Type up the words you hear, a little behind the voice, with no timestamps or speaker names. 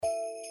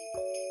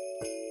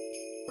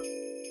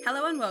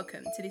Hello and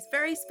welcome to this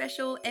very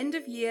special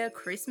end-of-year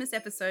Christmas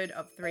episode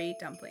of Three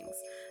Dumplings,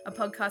 a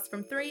podcast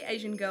from three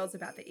Asian girls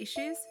about the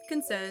issues,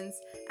 concerns,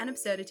 and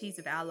absurdities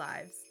of our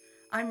lives.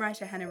 I'm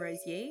writer Hannah Rose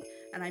Yee,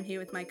 and I'm here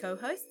with my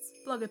co-hosts,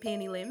 blogger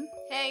Peony Lim,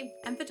 Hey.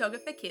 and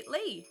photographer Kit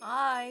Lee.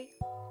 Hi.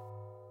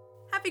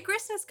 Happy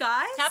Christmas,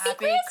 guys! Happy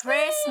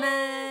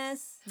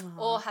Christmas! Aw,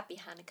 Or Happy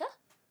Hanukkah.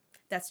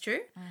 that's true.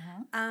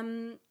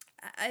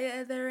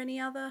 Are there any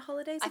other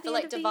holidays? I at feel the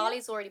like end of the year?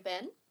 Diwali's already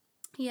been.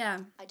 Yeah.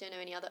 I don't know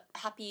any other.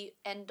 Happy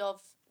end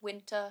of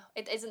winter.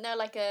 Isn't there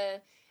like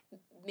a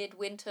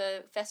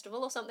midwinter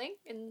festival or something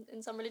in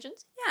some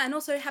religions? Yeah, and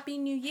also Happy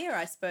New Year,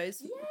 I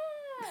suppose.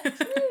 Yeah,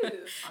 true.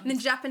 In the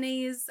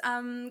Japanese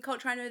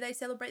culture, I know they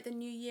celebrate the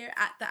New Year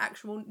at the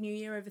actual New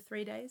Year over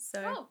 3 days.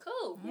 So Oh,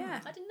 cool.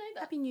 Yeah. I didn't know that.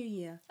 Happy New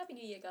Year. Happy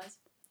New Year, guys.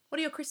 What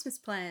are your Christmas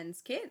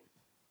plans, Kit?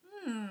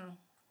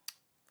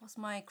 What's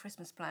my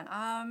Christmas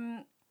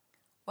plan?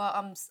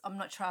 Well, I'm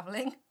not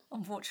traveling,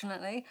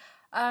 unfortunately.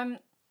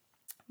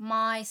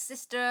 My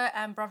sister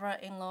and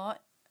brother-in-law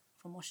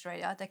from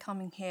Australia, they're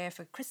coming here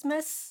for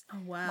Christmas. Oh,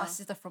 wow.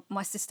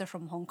 My sister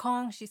from Hong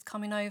Kong, she's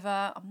coming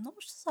over. I'm not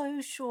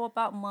so sure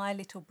about my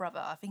little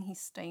brother. I think he's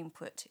staying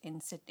put in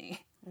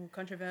Sydney. Oh,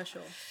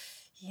 controversial.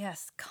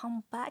 Yes,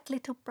 come back,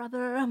 little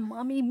brother.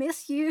 Mommy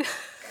miss you.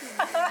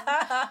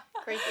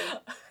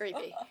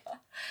 Creepy.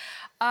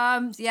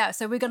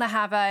 So we're gonna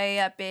have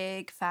a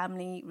big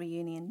family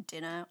reunion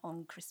dinner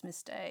on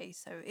Christmas Day.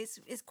 So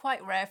it's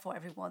quite rare for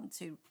everyone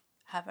to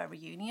have a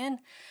reunion,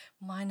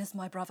 minus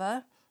my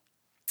brother.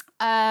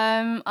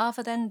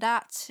 Other than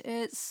that,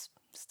 it's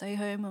stay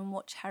home and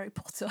watch Harry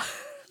Potter.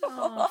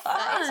 Oh,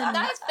 fun.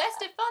 That is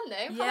festive fun, though.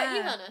 How about you,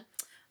 Yeah. Hannah?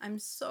 I'm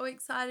so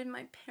excited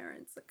my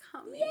parents are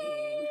coming.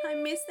 I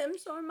miss them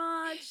so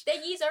much. The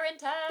years are in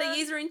town. The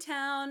years are in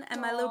town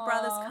and my little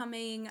brother's Aw.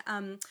 coming.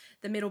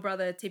 The middle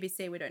brother,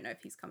 TBC, we don't know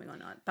if he's coming or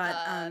not.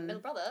 But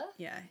Middle brother?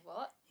 yeah.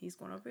 What? He's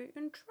gonna be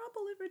in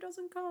trouble if he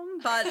doesn't come.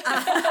 But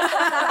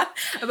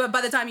but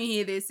by the time you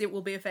hear this, it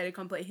will be a fait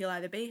accompli. He'll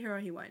either be here or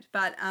he won't.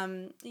 But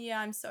yeah,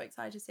 I'm so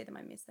excited to see them.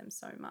 I miss them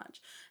so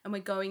much. And we're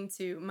going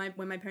to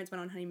when my parents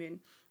went on honeymoon.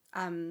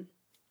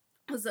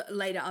 Was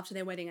later after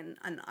their wedding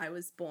and I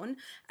was born,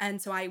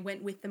 and so I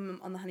went with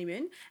them on the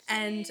honeymoon,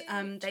 and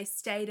they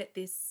stayed at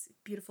this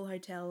beautiful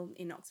hotel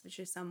in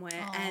Oxfordshire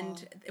somewhere,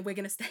 and we're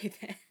gonna stay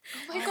there.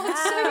 Oh my god,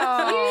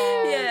 so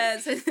cute. Yeah,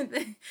 so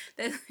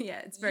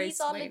it's very Years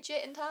are sweet.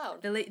 legit in town.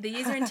 The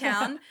years are in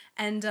town,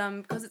 and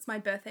because it's my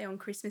birthday on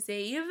Christmas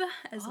Eve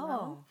as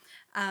well,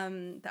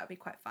 that would be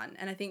quite fun.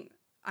 And I think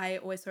I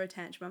always throw a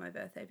tantrum on my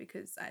birthday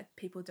because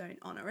people don't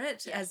honour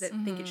it as they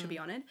think it should be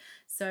honoured.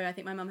 So I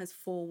think my mum has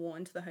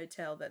forewarned the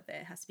hotel that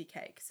there has to be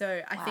cake.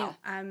 So I think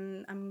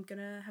I'm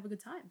gonna have a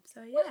good time.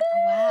 So yeah.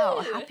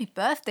 Wow, happy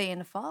birthday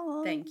in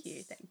advance. Thank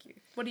you.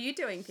 What are you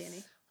doing,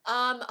 Peony?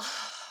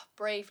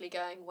 Bravely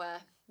going where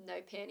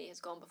no Peony has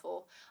gone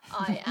before.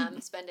 I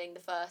am spending the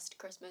first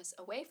Christmas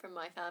away from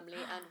my family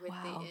and with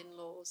the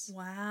in-laws.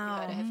 You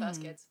heard it here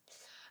first, kids.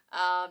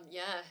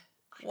 Yeah.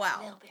 I'm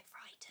Wow. a little bit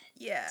frightened.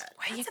 Yeah,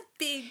 it's a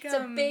big. It's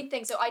a big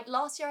thing. So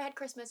last year I had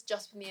Christmas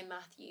just for me and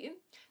Matthew.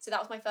 So that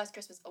was my first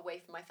Christmas away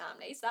from my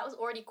family. So that was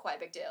already quite a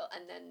big deal.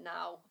 And then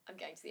now I'm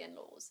going to the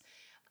in-laws.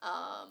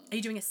 Are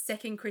you doing a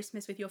second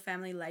Christmas with your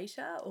family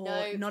later, or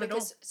No, not at all?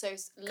 So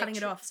Cutting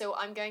it off. So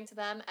I'm going to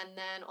them, and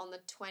then on the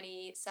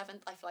 27th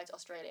I fly to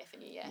Australia for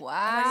New Year.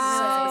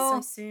 Wow.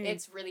 So soon.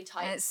 It's really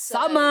tight. And it's So-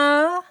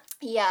 summer.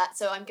 Yeah,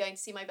 so I'm going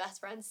to see my best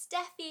friend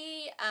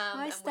Steffi,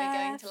 Hi, and we're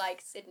going to Steph.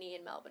 like Sydney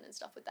and Melbourne and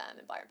stuff with them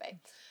in Byron Bay.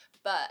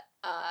 But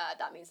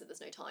that means that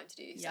there's no time to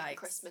do second Yikes.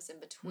 Christmas in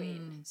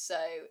between. So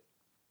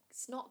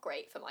it's not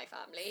great for my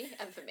family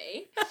and for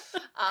me.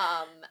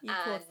 You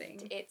poor and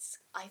thing. it's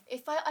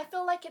I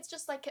feel like it's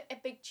just like a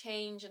big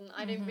change, and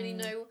I don't really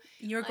know.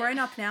 You're a grown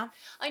up now.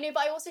 I know,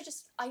 but I also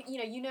just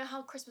you know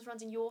how Christmas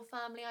runs in your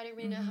family. I don't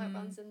really know how it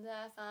runs in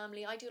their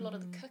family. I do a lot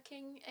of the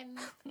cooking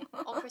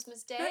on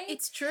Christmas Day. No,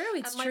 it's true.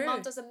 It's and true. my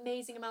mum does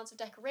amazing amounts of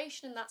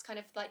decoration, and that's kind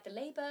of like the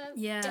labour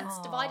Yeah. gets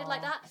divided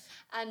like that.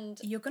 And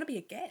You're gonna be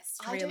a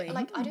guest, I really.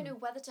 I don't know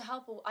whether to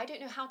help, or I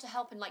don't know how to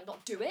help and like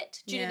not do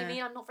it. Do you know what I Yeah.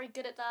 mean? I'm not very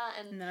good at that,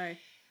 and No, like,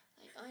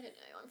 I don't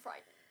know. I'm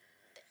frightened.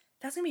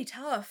 that's gonna be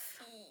tough.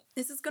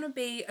 This is gonna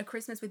be a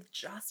Christmas with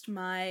just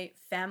my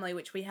family,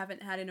 which we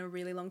haven't had in a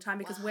really long time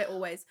because we're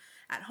always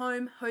at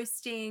home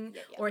hosting,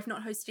 Yeah. or if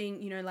not hosting,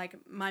 like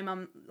my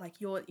mum, like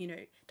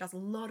does a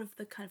lot of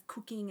the kind of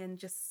cooking and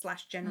just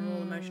 /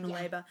 general emotional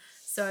labour.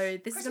 So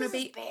this is gonna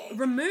Christmas is be big.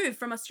 removed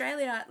from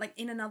Australia, like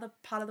in another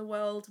part of the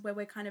world where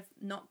we're kind of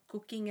not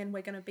cooking and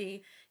we're gonna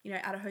be,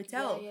 at a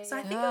hotel. Yeah, so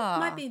I think yeah. it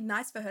might be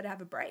nice for her to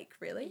have a break,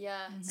 really.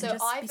 Yeah. So just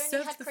be I've only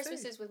served had the food.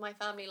 Christmases with my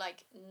family,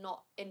 like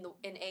not in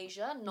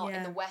Asia, not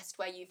in the Yeah. West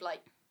where you've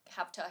like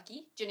have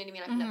turkey. Do you know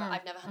what I mean?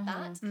 I've never had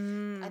that.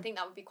 Mm. I think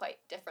that would be quite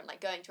different, like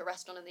going to a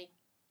restaurant and they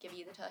give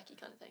you the turkey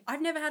kind of thing.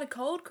 I've never had a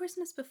cold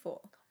Christmas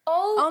before.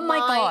 Oh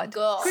my god.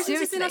 Christmas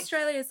Seriously. in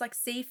Australia is like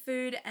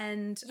seafood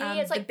and It's the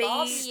like beef.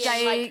 barbie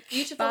and like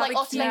beautiful like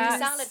automated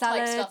salad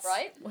type stuff,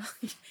 right? Well,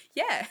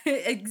 yeah,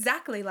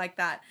 exactly like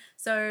that.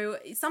 So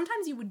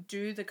sometimes you would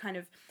do the kind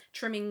of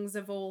trimmings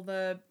of all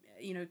the,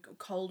 you know,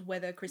 cold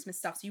weather Christmas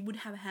stuff. So you would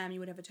have a ham, you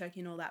would have a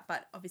turkey and all that,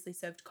 but obviously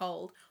served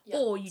cold. Yeah,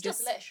 or you it's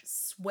just delish.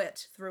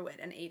 sweat through it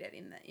and eat it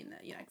in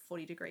the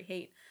 40-degree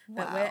heat.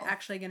 But we're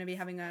actually going to be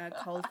having a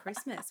cold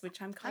Christmas,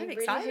 which I'm kind of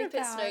excited hope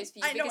about. it snows for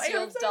you I know, because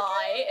you'll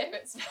die if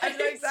it snows. I'm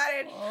so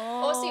excited.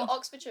 Obviously,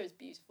 Oxfordshire is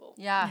beautiful.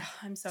 Yeah.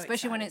 I'm so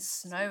Especially when excited.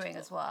 it's snowing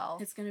as well.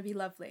 It's going to be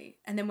lovely.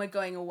 And then we're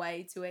going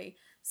away to a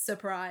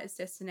surprise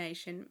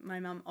destination. My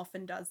mum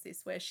often does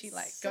this where she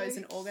like So goes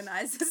and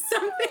organizes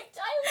something.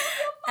 I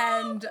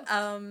love your mum.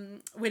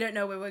 And we don't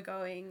know where we're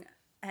going.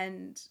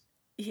 And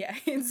yeah,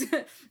 it's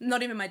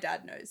not even my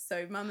dad knows.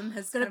 So my mum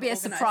has gonna kind be of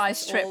a surprise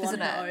organised this trip, all on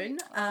isn't her it? own.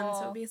 So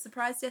it'll be a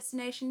surprise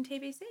destination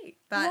TBC.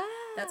 But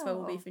that's where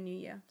we'll be Wow. for New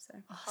Year. So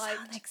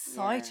Sounds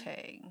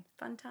exciting.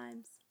 fun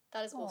times.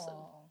 That is awesome.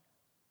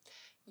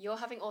 You're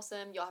having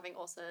awesome. You're having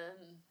awesome.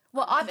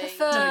 Well, I'm I having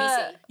prefer.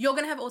 TBC. You're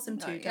going to have awesome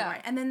too, don't yeah. worry.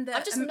 And then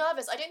I'm just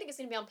nervous. I don't think it's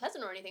going to be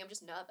unpleasant or anything. I'm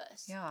just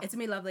nervous. Yeah. it's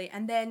gonna be lovely.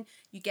 And then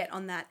you get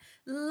on that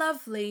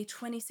lovely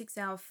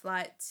 26-hour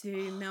flight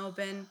to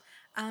Melbourne.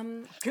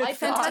 Good I for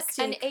felt us.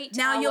 an Fantastic. 8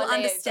 Now hour you'll layover.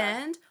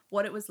 understand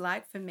what it was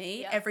like for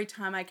me Yeah. every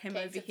time I came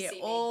Came over to here see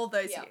me. all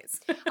those Yeah. years.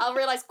 I'll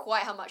realise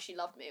quite how much she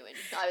loved me when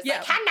I was Yeah.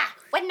 like, Hannah,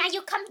 when are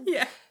you coming?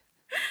 Yeah.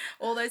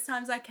 All those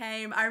times I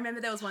came. I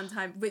remember there was one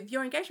time with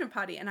your engagement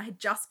party and I had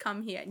just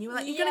come here and you were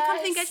like, you're going to come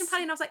to the Yes. engagement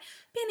party? And I was like,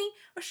 Penny,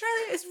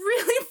 Australia is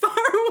really far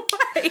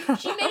away.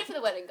 She made it for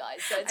the wedding, guys,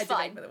 so it's I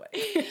fine. did make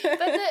it for the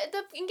But wedding.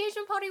 the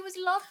engagement party was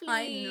lovely.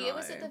 I know. It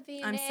was at the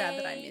V&A. I'm sad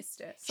that I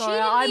missed it. She Sorry,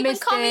 didn't I even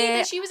missed come either.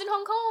 it. She was in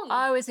Hong Kong.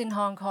 I was in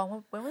Hong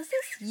Kong. When was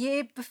this?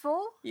 Year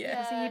before? Yeah. It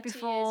was the Yeah, year 2 years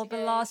before, but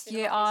ago, last 2.5 year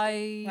years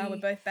I. Wow, we're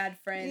both bad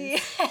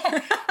friends. Yeah.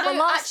 No,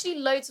 last- actually,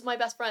 loads of my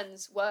best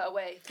friends were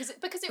away because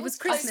it was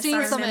Christmas, I've seen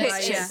Christmas. some It was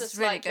pictures. just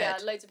Really like, yeah,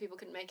 good. loads of people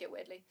couldn't make it.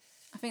 Weirdly,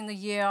 I think the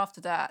year after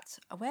that,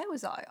 where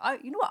was I?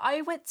 You know what?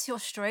 I went to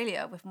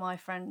Australia with my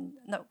friend.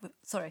 No,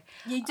 sorry.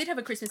 You did have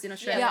a Christmas in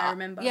Australia, Yeah, I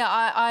remember.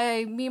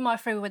 Yeah, me and my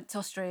friend went to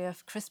Australia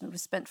for Christmas. We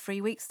spent 3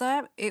 weeks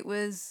there. It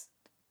was,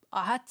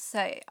 I have to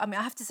say,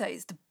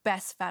 it's the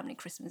best family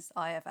Christmas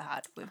I ever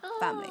had with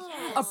family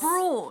yes.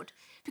 abroad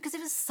because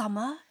it was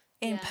summer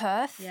in Yeah.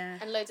 Perth. Yeah.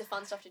 and loads of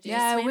fun stuff to do.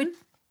 Yeah, swim?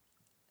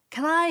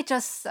 Can I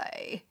just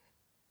say,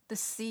 the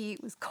sea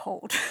was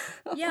cold.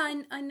 Yeah,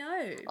 I know.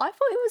 I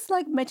thought it was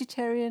like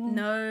Mediterranean.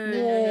 No,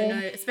 warm.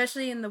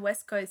 Especially in the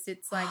West Coast,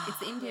 it's like it's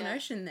the Indian Yeah.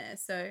 Ocean there.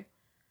 So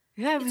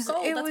Yeah, it It's was.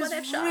 cold, It that's why was they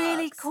have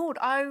really sharks. cold.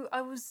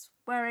 I was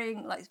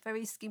wearing like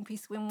very skimpy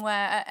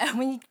swimwear, and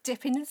when you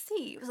dip in the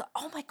sea, it was like,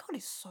 oh my god,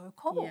 it's so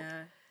cold.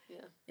 yeah,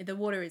 Yeah. the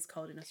water is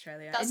cold in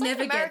Australia. That's it like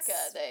never America,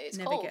 gets, though, it's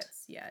never cold.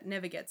 gets,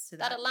 never gets to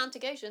That that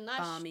Atlantic Ocean,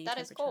 balmy that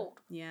is temperature. cold.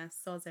 Yeah,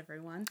 soz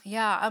everyone.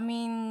 Yeah, I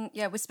mean,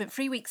 yeah, we spent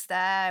 3 weeks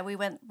there. We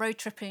went road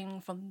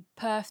tripping from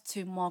Perth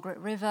to Margaret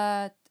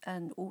River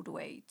and all the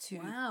way to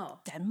Wow.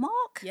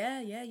 Denmark.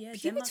 Yeah.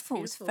 Denmark's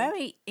Beautiful. It's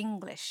very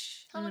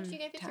English. How long did you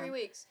go for 3 town.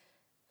 weeks?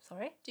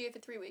 Sorry, Do you go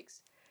for 3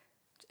 weeks?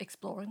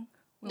 exploring.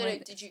 We No,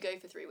 went- did you go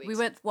for 3 weeks? We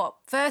went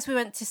first we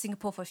went to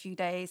Singapore for a few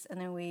days and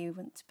then we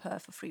went to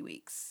Perth for 3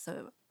 weeks.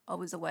 So I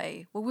was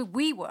away. Well,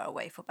 we were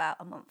away for about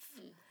a month.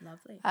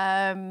 lovely.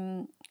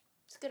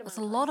 It's a good There's amount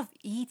a of lot time. of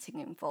eating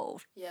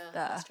involved. Yeah,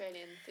 there.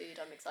 Australian food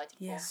I'm excited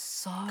Yeah. for.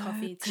 So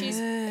Coffee too. She's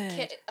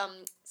good.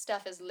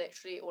 Steph is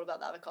literally all about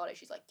the avocado.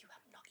 She's like, you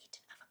have not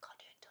eaten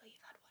avocado until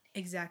you've had one.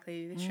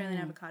 Exactly. The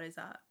Australian avocados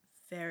are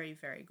very,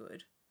 very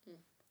good. Mm.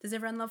 Does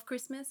everyone love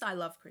Christmas? I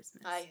love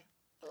Christmas. I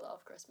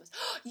love Christmas.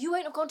 You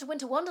won't have gone to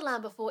Winter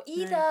Wonderland before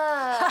either.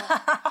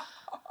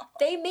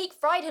 They make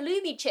fried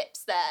halloumi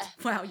chips there.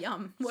 Wow,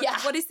 yum. Yeah.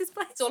 What is this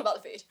place? It's all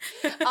about the food.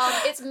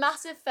 It's a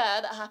massive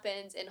fair that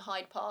happens in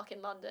Hyde Park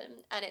in London,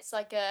 and it's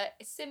like a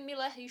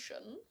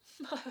simulation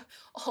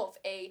of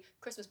a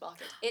Christmas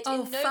market. It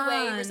Oh, in no fun.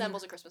 way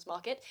resembles a Christmas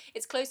market.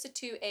 It's closer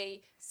to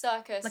a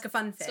circus, Like a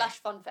fun fair.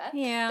 / fun fair.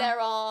 Yeah. There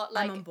are I'm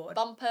like on board.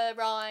 bumper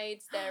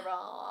rides. There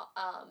are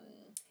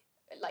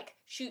like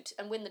shoot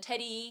and win the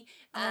teddy,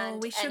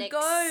 and we should an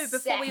go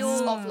before we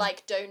excess all of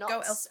like donuts go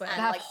elsewhere. and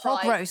They have like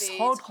hog fried roast,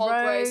 foods, hog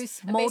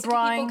roast, And mulled basically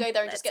wine. people go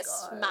there and just get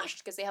Let's go. smashed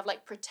because they have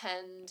like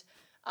pretend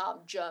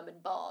German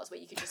bars where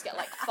you can just get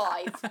like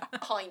 5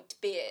 pint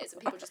beers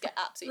and people just get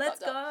absolutely Let's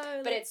fucked up.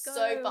 go. But let's it's go.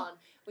 so fun.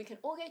 We can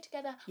all go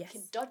together. Yes. We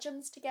can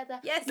dodgems together.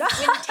 Yes. We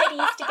can win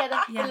teddies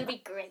together. Yeah. It'll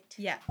be great.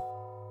 Yeah.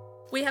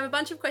 We have a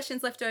bunch of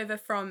questions left over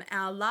from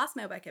our last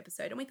mailbag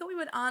episode, and we thought we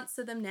would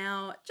answer them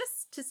now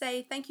just to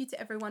say thank you to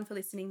everyone for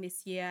listening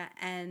this year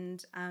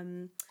and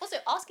Also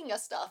asking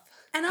us stuff.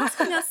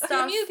 asking us We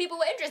stuff. knew people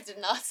were interested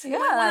in us. We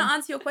want to Yeah.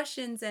 answer your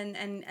questions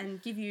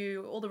and give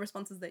you all the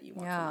responses that you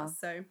want Yeah. from us.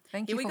 So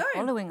Thank here you we for go.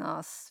 following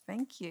us.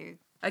 Thank you.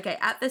 Okay,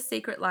 at the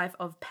Secret Life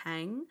of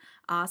Pang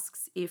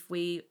asks if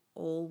we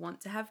all want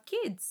to have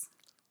kids.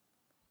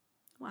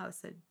 Wow,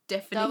 that's a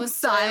deafening That was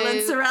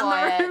silence so around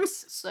quiet. the room.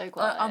 So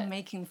quiet. I'm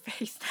making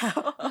face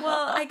now.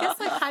 Well, I guess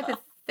like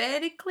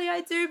hypothetically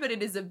I do, but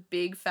it is a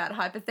big fat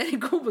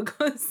hypothetical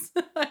because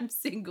I'm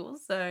single.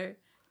 So,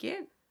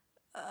 Kit,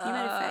 you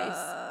made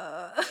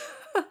a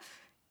face.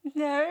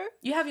 No.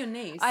 You have your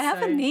niece. I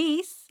have a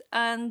niece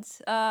and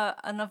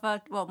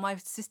another. Well, my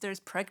sister is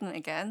pregnant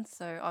again,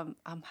 so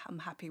I'm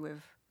happy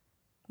with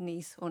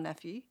niece or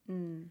nephew.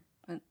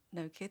 But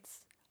no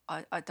kids.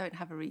 I don't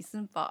have a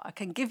reason, but I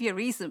can give you a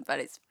reason, but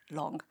it's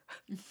long.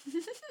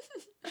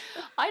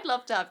 I'd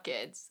love to have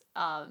kids.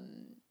 I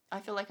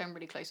feel like I'm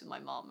really close with my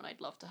mom, and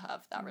I'd love to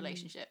have that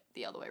relationship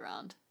the other way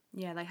around.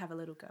 Yeah, they have a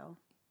little girl.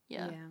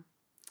 Yeah.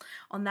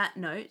 On that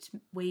note,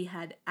 we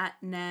had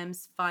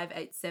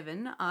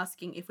 @Nams587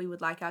 asking if we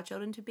would like our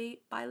children to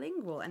be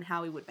bilingual and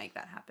how we would make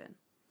that happen.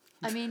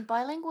 I mean,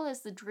 bilingual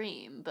is the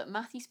dream, but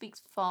Matthew speaks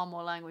far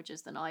more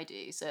languages than I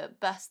do. So at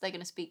best, they're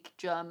going to speak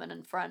German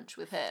and French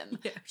with him,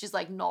 which is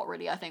like not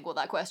really, I think, what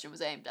that question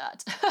was aimed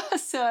at.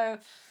 So,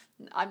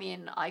 I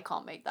mean, I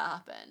can't make that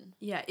happen.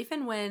 Yeah, if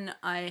and when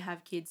I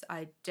have kids,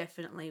 I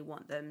definitely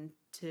want them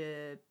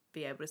to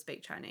be able to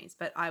speak Chinese,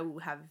 but I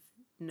will have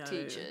no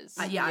teachers.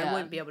 I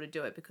won't be able to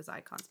do it because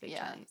I can't speak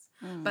Chinese.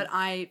 But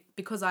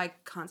because I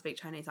can't speak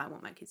Chinese, I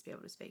want my kids to be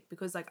able to speak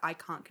because like I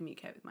can't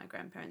communicate with my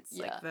grandparents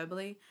like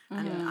verbally,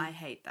 and I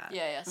hate that.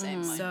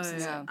 Same. So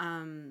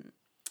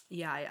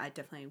I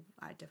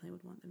definitely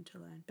would want them to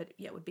learn, but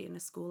it would be in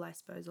a school, I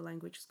suppose, a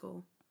language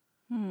school.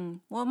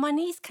 Well, my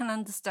niece can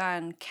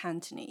understand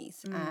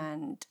Cantonese,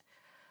 and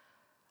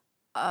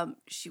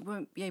she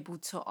won't be able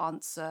to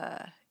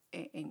answer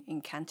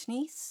in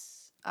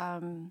Cantonese.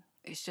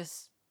 It's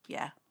just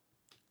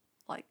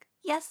like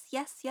yes,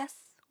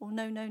 or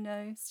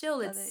no. Still,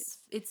 it's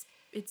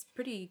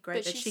pretty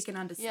great that she can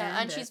understand.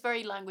 Yeah, and she's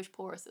very language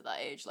porous at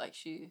that age. Like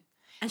she's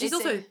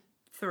also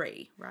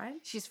 3, right?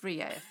 She's 3,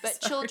 yeah.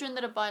 But children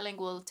that are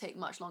bilingual take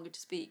much longer to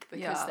speak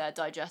because they're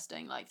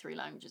digesting like 3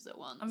 languages at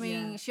once. I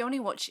mean, she only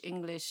watched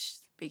English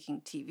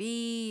speaking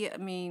TV. I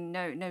mean,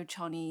 no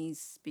Chinese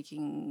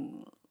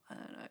speaking, I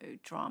don't know,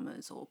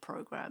 dramas or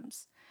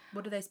programs.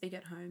 What do they speak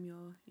at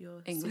home?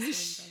 Your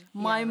English.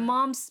 My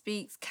mom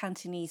speaks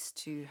Cantonese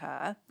to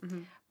her,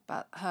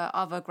 but her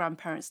other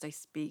grandparents, they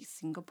speak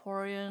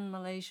Singaporean,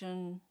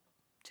 Malaysian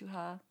to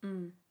her.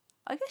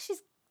 I guess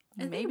she's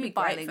maybe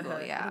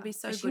bilingual. Yeah, it'll be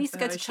so she needs to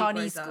go to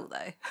Chinese school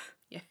though.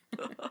 Yeah.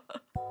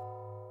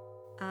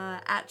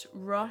 At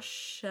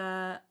Rosh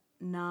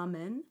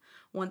Naaman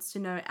wants to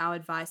know our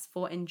advice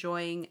for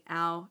enjoying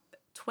our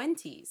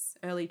 20s,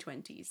 early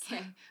 20s.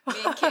 Yeah. Me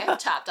and Kit have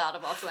tapped out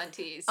of our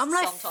 20s. I'm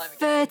like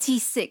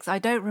 36. I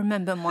don't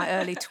remember my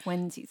early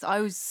 20s.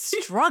 I was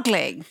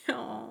struggling.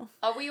 Aww.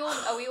 Are we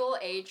all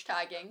age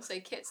tagging?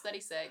 So Kit's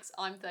 36,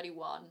 I'm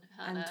 31,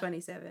 Hannah. I'm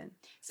 27.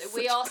 So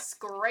we are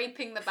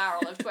scraping the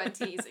barrel of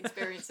 20s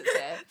experiences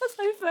here. That's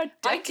over a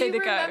decade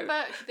ago. I do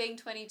remember being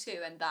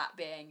 22 and that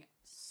being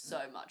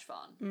so much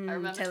fun. I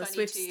remember Taylor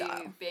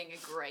 22 being a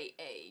great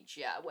age,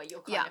 where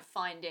you're kind of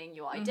finding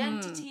your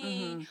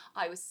identity.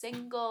 I was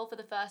single for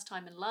the first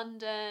time in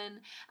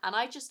London, and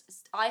I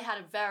had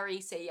a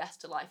very say yes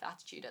to life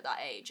attitude at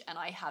that age, and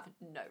I have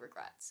no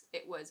regrets.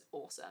 It was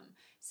awesome.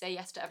 Say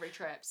yes to every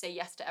trip, say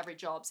yes to every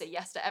job, say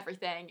yes to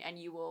everything, and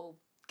you will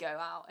go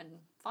out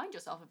and find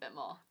yourself a bit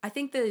more. I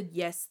think the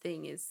yes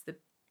thing is the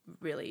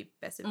really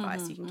best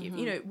advice you can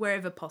give,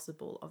 wherever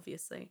possible,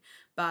 obviously,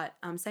 but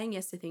saying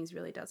yes to things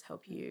really does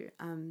help you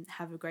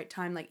have a great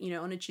time. Like,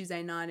 on a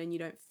Tuesday night and you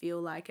don't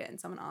feel like it and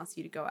someone asks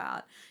you to go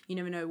out, you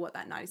never know what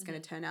that night is going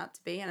to turn out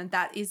to be, and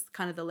that is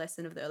kind of the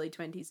lesson of the early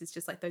 20s. It's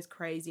just like those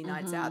crazy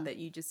nights out that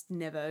you just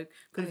never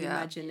could have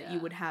imagined that you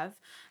would have.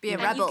 Be a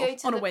rebel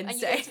on a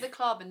Wednesday. And you go to the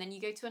club and then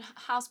you go to a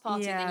house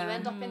party and then you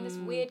end up in this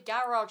weird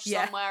garage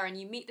somewhere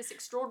and you meet this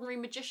extraordinary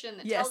magician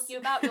that tells you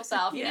about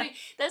yourself.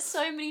 There's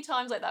so many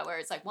times like that where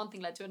it's like one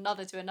thing led to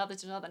another to another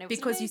to another, and it was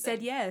because amazing. You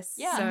said yes.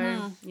 Yeah.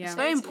 So it's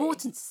very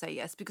important to say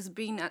yes, because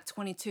being at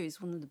 22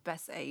 is one of the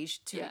best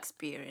age to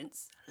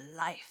experience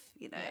life.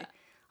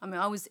 I mean,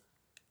 I was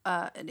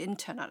an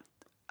intern at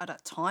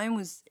that time,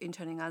 was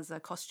interning as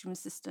a costume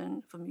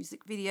assistant for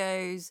music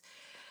videos,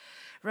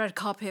 red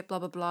carpet, blah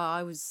blah blah.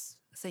 I was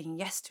saying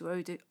yes to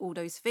all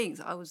those things.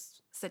 I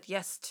said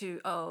yes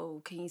to,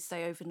 can you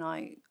stay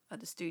overnight at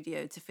the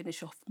studio to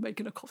finish off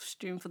making a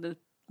costume for the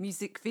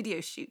music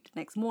video shoot the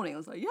next morning. I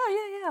was like,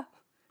 yeah.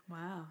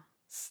 Wow.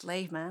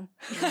 Slave, man.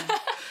 Yeah.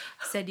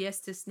 Said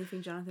yes to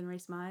sniffing Jonathan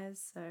Rhys-Meyers.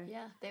 So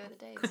yeah, they were the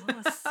days. Of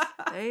course.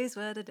 Those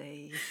were the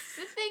days.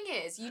 The thing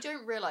is, you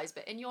don't realise,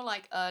 but in your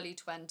like early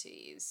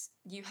 20s,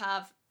 you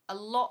have a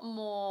lot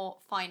more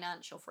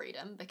financial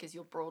freedom because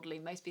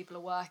most people are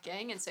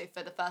working, and so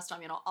for the first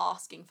time you're not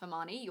asking for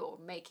money, you're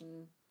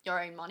making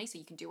your own money so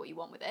you can do what you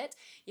want with it.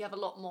 You have a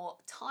lot more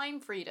time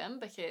freedom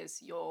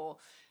because you're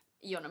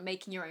you're not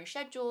making your own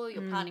schedule,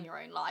 you're planning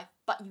your own life,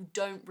 but you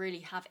don't really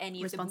have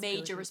any of the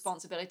major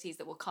responsibilities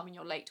that will come in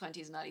your late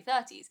 20s and early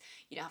 30s.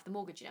 You don't have the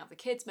mortgage, you don't have the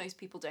kids. Most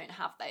people don't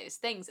have those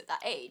things at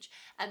that age.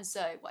 And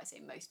so, well, I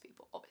say most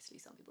people, obviously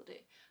some people do.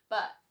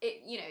 But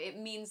it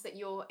means that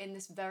you're in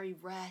this very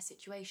rare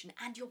situation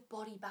and your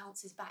body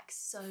bounces back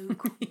so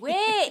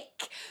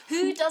quick.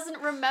 Who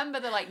doesn't remember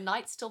the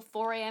nights till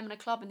 4 a.m. in a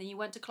club and then you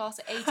went to class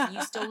at 8 and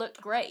you still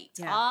looked great?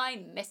 Yeah.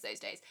 I miss those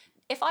days.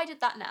 If I did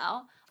that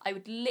now, I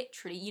would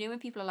literally, when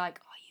people are like,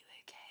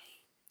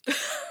 are you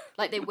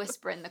okay? They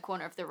whisper in the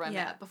corner of the room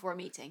before a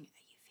meeting, are you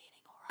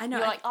feeling all right? I know.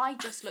 You're like, I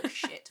just look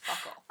shit,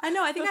 fuck off. I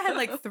know, I think I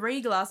had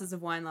 3 glasses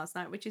of wine last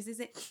night, which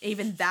isn't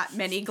even that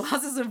many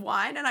glasses of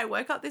wine. And I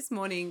woke up this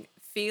morning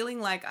feeling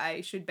like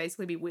I should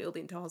basically be wheeled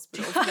into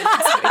hospital for the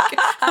next week.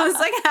 I was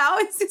like, how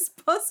is this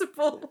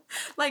possible?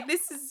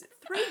 This is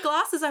 3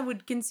 glasses. I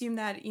would consume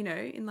that, in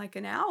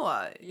an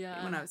hour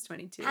when I was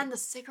 22. And the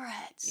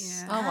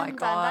cigarettes. Yeah. Oh my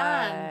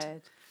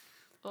God.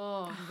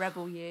 Oh,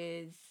 rebel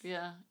years.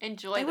 Yeah,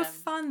 enjoy them. They were them.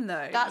 fun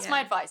though. That's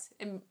my advice.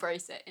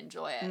 Embrace it.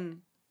 Enjoy it.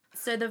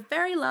 So the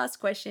very last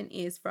question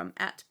is from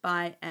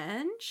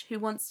 @byAnge, who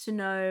wants to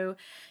know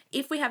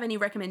if we have any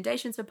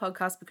recommendations for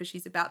podcasts because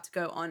she's about to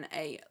go on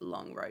a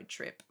long road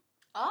trip.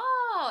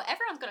 Oh,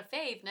 everyone's got a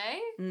fave,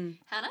 no?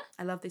 Hannah?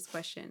 I love this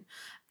question.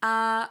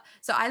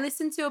 So I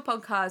listened to a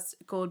podcast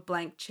called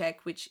Blank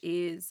Check, which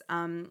is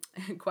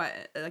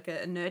quite a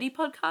nerdy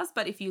podcast,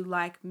 but if you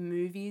like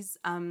movies,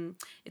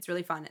 it's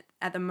really fun.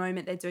 At the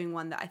moment, they're doing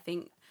one that I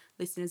think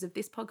listeners of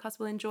this podcast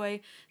will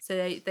enjoy. So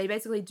they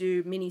basically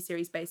do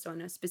mini-series based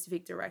on a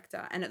specific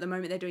director. And at the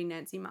moment, they're doing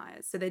Nancy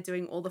Meyers. So they're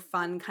doing all the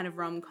fun kind of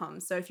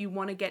rom-coms. So if you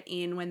want to get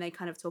in when they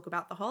kind of talk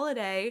about The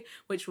Holiday,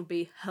 which will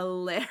be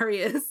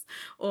hilarious,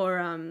 or,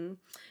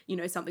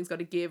 Something's Got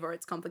to Give, or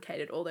It's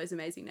Complicated, all those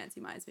amazing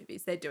Nancy Meyers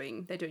movies, they're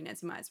doing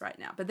Nancy Meyers right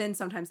now. But then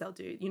sometimes they'll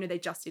do, they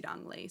just did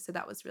Ang Lee. So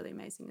that was really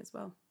amazing as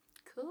well.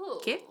 Cool.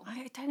 Kit?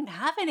 I don't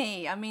have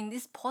any. I mean,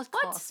 this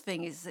podcast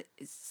thing is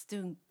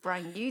still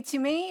brand new to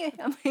me.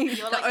 I mean,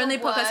 the only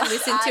podcast you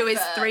listen to is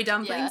Three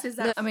Dumplings. Is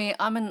that? I mean,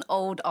 I'm an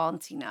old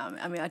auntie now.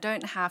 I mean, I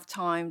don't have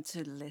time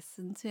to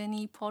listen to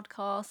any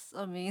podcasts.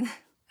 I mean,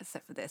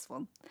 except for this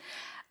one.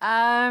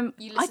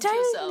 You listen to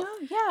yourself. Know,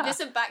 yeah.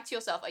 Listen back to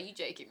yourself. Are you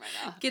joking right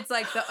now? Kid's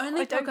the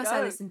only podcast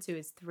I listen to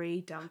is Three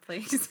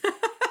Dumplings.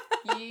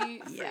 You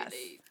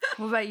really.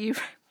 What about you?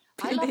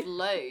 I love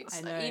loads.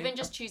 Even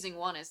just choosing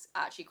one is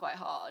actually quite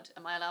hard.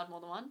 Am I allowed more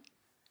than one?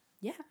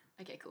 Yeah.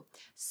 Okay, cool.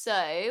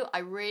 So I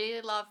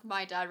really love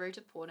My Dad Wrote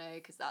a Porno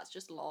because that's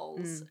just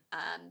lols.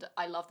 And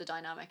I love the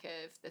dynamic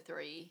of the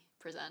 3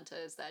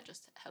 presenters. They're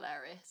just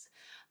hilarious.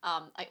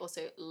 I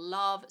also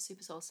love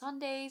Super Soul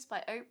Sundays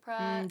by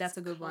Oprah. That's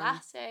a good one.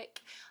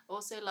 Classic. I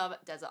also love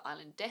Desert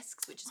Island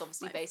Discs, which is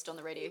obviously based on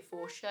the Radio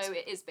 4 show.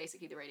 It is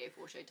basically the Radio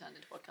 4 show turned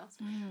into podcast.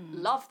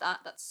 Love that.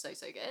 That's so,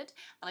 so good.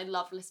 And I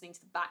love listening to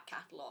the back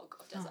catalogue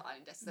of Desert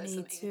Island Discs. There's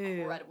some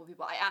incredible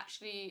people. I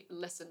actually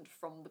listened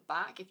from the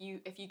back. If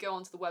you go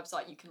onto the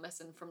website, you can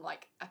listen from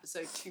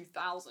episode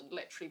 2000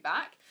 literally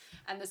back.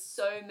 And there's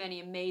so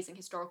many amazing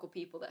historical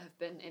people that have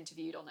been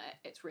interviewed on it.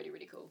 It's really,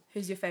 really cool.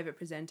 Who's your favourite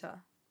presenter?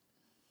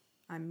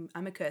 I'm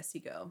a Kirsty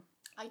girl.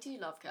 I do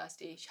love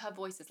Kirsty. Her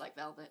voice is like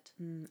velvet.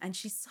 And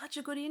she's such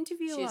a good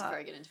interviewer. She's a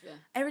very good interviewer.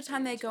 Every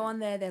time they go on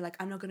there, they're like,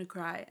 I'm not going to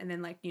cry. And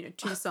then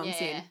 2 songs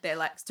in, they're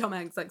Tom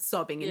Hanks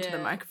sobbing into the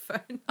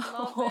microphone.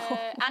 Love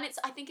it. And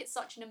I think it's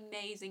such an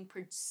amazing,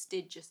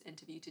 prestigious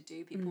interview to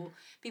do.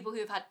 People who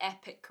have had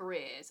epic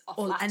careers are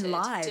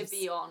flattered to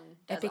be on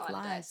Desert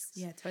Island Discs.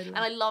 Yeah, totally.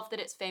 And I love that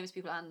it's famous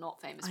people and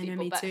not famous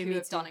people, but who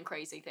have done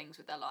crazy things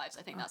with their lives.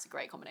 I think that's a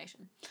great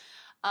combination.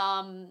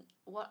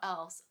 What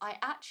else? I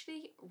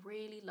actually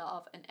really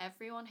love, and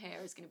everyone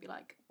here is going to be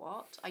like,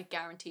 what? I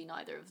guarantee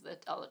neither of the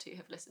other 2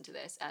 have listened to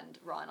this, and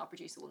Ryan, our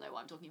producer, will know what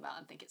I'm talking about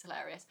and think it's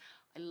hilarious.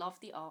 I love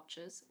The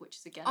Archers, which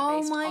is again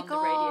based on the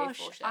Radio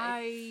 4 show.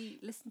 I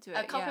listened to it.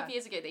 A couple of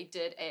years ago, they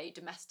did a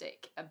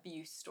domestic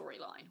abuse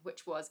storyline,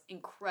 which was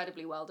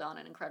incredibly well done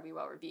and incredibly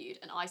well reviewed.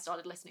 And I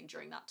started listening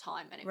during that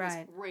time, and it was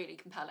really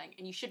compelling.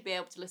 And you should be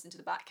able to listen to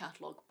the back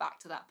catalogue back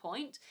to that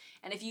point.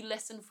 And if you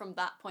listen from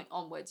that point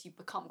onwards, you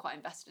become quite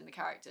invested in the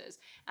characters,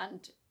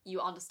 and you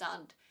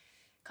understand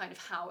kind of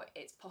how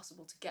it's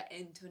possible to get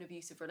into an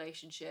abusive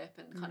relationship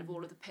and kind of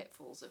all of the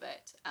pitfalls of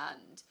it.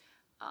 And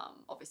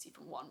obviously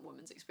from one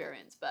woman's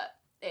experience, but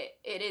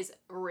it is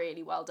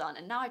really well done.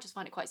 And now I just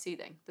find it quite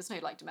soothing. There's no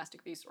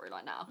domestic abuse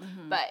storyline now,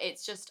 but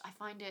it's just, I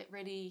find it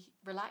really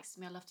relaxed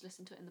me. I love to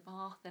listen to it in the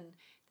bath, and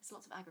there's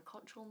lots of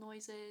agricultural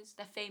noises.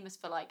 They're famous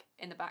for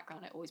in the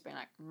background, it always being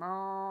moo.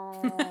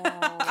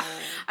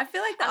 I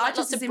feel like that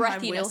lots of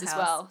breathiness as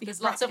well.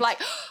 There's lots of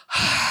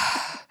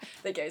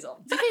that goes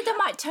on. Do you think they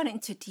might turn it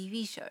into a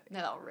TV show? No,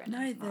 that'll ruin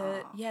it.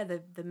 No,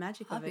 the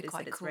magic of it is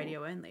that it's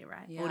radio only,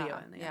 right? Yeah.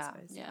 Audio only, I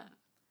suppose. Yeah.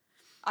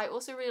 I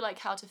also really like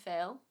How to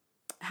Fail.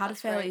 How to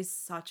Fail is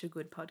such a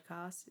good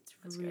podcast.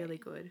 It's really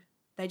good.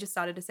 They just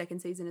started a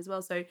 2nd season as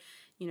well. So,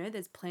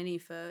 there's plenty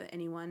for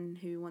anyone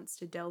who wants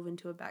to delve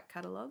into a back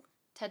catalogue.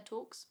 TED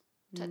Talks.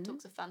 TED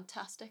Talks are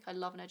fantastic. I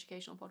love an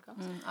educational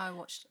podcast. I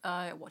watch it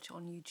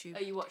on YouTube. Oh,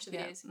 you watch the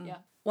videos? Yeah.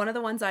 One of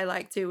the ones I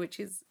like too, which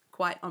is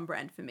quite on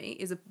brand for me,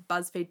 is a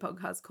BuzzFeed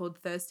podcast called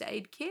First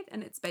Aid Kit,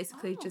 and it's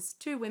basically just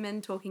two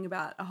women talking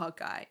about a hot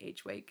guy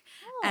each week,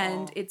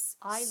 and it's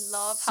I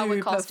love how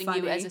we're casting funny.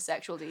 you as a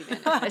sexual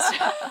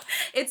deviant.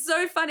 It's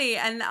so funny,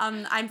 and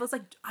I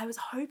was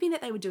hoping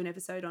that they would do an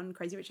episode on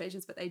Crazy Rich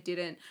Asians, but they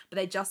didn't. But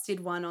they just did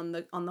one on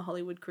the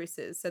Hollywood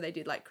Chris's, so they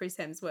did like Chris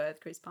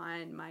Hemsworth, Chris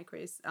Pine, my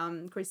Chris,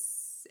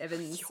 Chris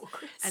Evans, Your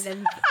Chris. and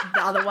then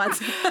the other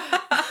ones.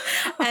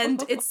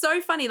 And it's so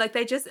funny, like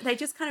they just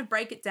kind of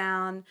break it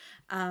down,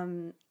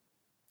 and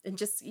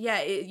just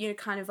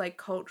kind of like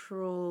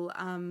cultural,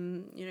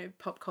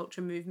 pop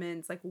culture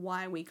movements, like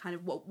why we kind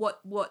of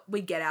what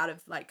we get out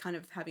of like kind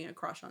of having a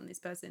crush on this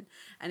person,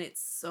 and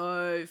it's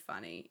so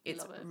funny.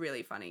 It's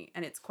really funny,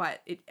 and it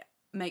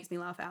makes me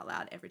laugh out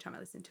loud every time I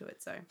listen to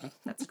it. So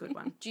that's a good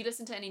one. Do you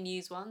listen to any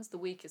news ones? The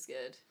Week is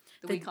good.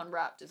 The Week on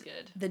Wrapped is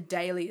good. The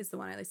Daily is the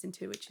one I listen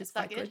to, which is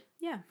quite good.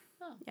 Yeah.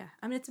 Oh. Yeah.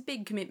 I mean, it's a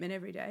big commitment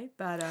every day,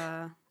 but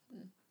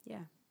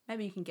yeah,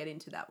 maybe you can get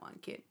into that one,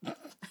 Kit. No,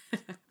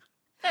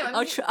 I mean,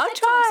 I'll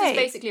try. It's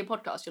basically a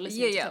podcast. You're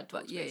listening to TED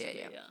Talks, yeah.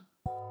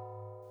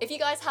 If you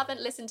guys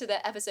haven't listened to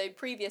the episode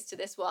previous to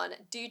this one,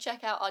 do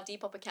check out our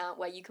Depop account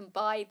where you can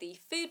buy the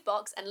food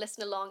box and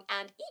listen along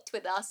and eat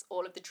with us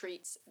all of the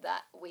treats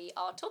that we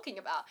are talking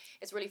about.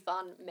 It's a really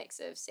fun mix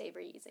of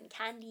savouries and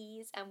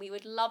candies, and we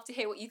would love to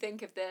hear what you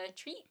think of the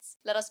treats.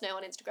 Let us know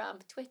on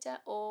Instagram, Twitter,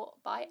 or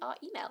by our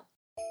email.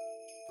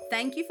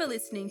 Thank you for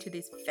listening to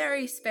this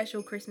very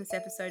special Christmas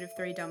episode of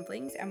Three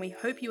Dumplings, and we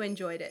hope you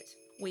enjoyed it.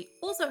 We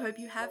also hope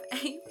you have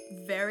a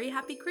very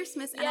happy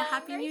Christmas and a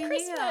happy New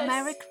Year.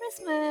 Merry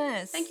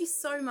Christmas. Thank you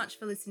so much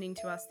for listening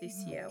to us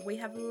this year. We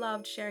have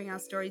loved sharing our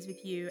stories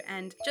with you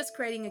and just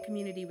creating a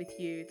community with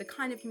you, the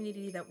kind of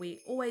community that we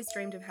always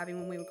dreamed of having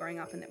when we were growing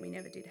up and that we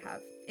never did have.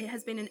 It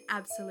has been an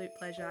absolute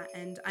pleasure,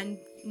 and I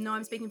know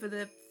I'm speaking for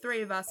the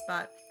three of us,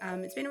 but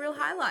it's been a real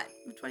highlight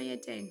of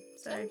 2018.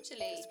 So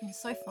Totally. It's been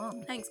so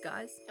fun. Thanks,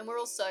 guys. And we're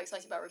all so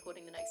excited about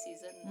recording the next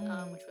season,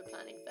 which we're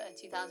planning for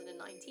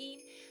 2019.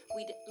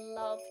 We'd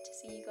love to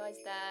see you guys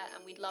there,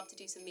 and we'd love to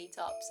do some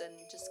meetups and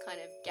just kind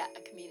of get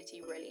a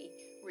community really,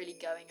 really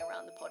going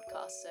around the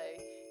podcast. So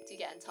do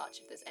get in touch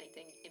if there's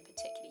anything in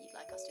particular you'd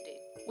like us to do.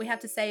 We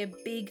have to say a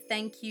big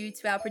thank you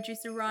to our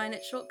producer Ryan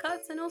at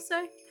Shortcuts, and also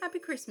Happy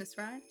Christmas,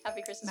 Ryan.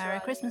 Happy Christmas, Merry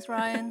Ryan. Christmas,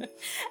 Ryan.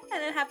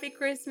 And a happy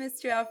Christmas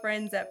to our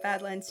friends at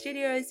Badlands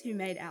Studios who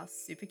made our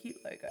super cute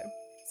logo.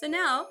 So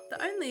now,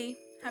 the only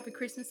happy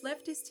Christmas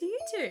left is to you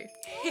two.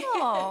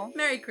 Oh.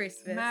 Merry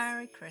Christmas.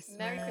 Merry Christmas.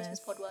 Merry Christmas,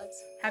 Podwords.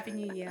 Happy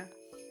New Year.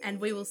 And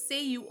we will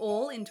see you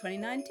all in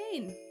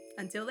 2019.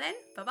 Until then,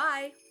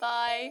 bye-bye.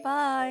 Bye.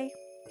 Bye.